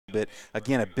bit.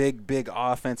 Again, a big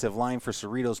offensive line for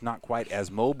Cerritos, not quite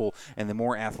as mobile, and the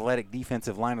more athletic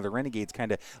defensive line of the Renegades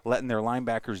kind of letting their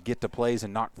linebackers get to plays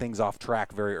and knock things off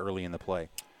track very early in the play.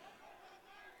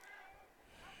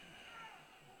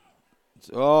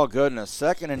 Oh, goodness.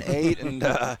 2nd and 8, and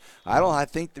I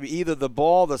think either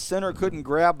the center couldn't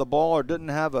grab the ball or didn't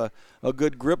have a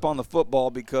good grip on the football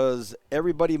because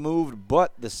everybody moved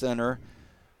but the center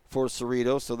for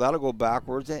Cerritos, so that'll go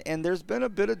backwards. And there's been a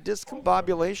bit of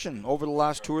discombobulation over the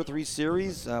last 2 or 3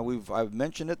 series. I've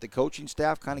mentioned it, the coaching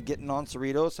staff kind of getting on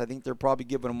Cerritos. I think they're probably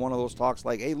giving them one of those talks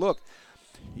like, hey, look,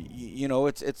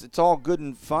 it's all good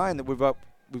and fine that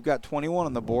we've got 21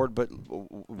 on the board, but,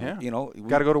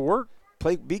 got to go to work.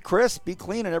 Be crisp, be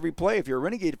clean in every play. If you're a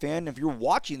Renegade fan, if you're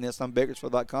watching this on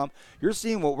Bakersfield.com, you're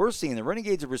seeing what we're seeing. The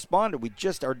Renegades have responded. We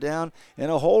just are down in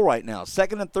a hole right now.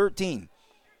 2nd and 13.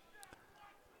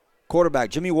 Quarterback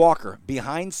Jimmy Walker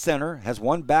behind center, has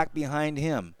one back behind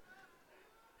him.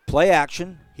 Play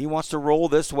action. He wants to roll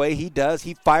this way. He does.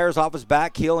 He fires off his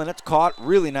back heel, and it's caught.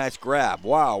 Really nice grab.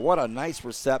 Wow, what a nice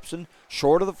reception.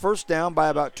 Short of the first down by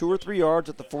about 2 or 3 yards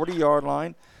at the 40-yard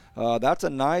line. That's a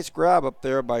nice grab up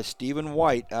there by Stephen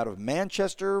White out of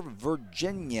Manchester,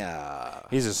 Virginia.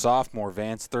 He's a sophomore,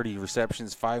 Vance, 30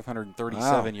 receptions,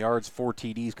 537 yards, 4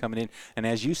 TDs coming in. And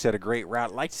as you said, a great route.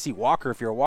 I'd like to see Walker, if you're a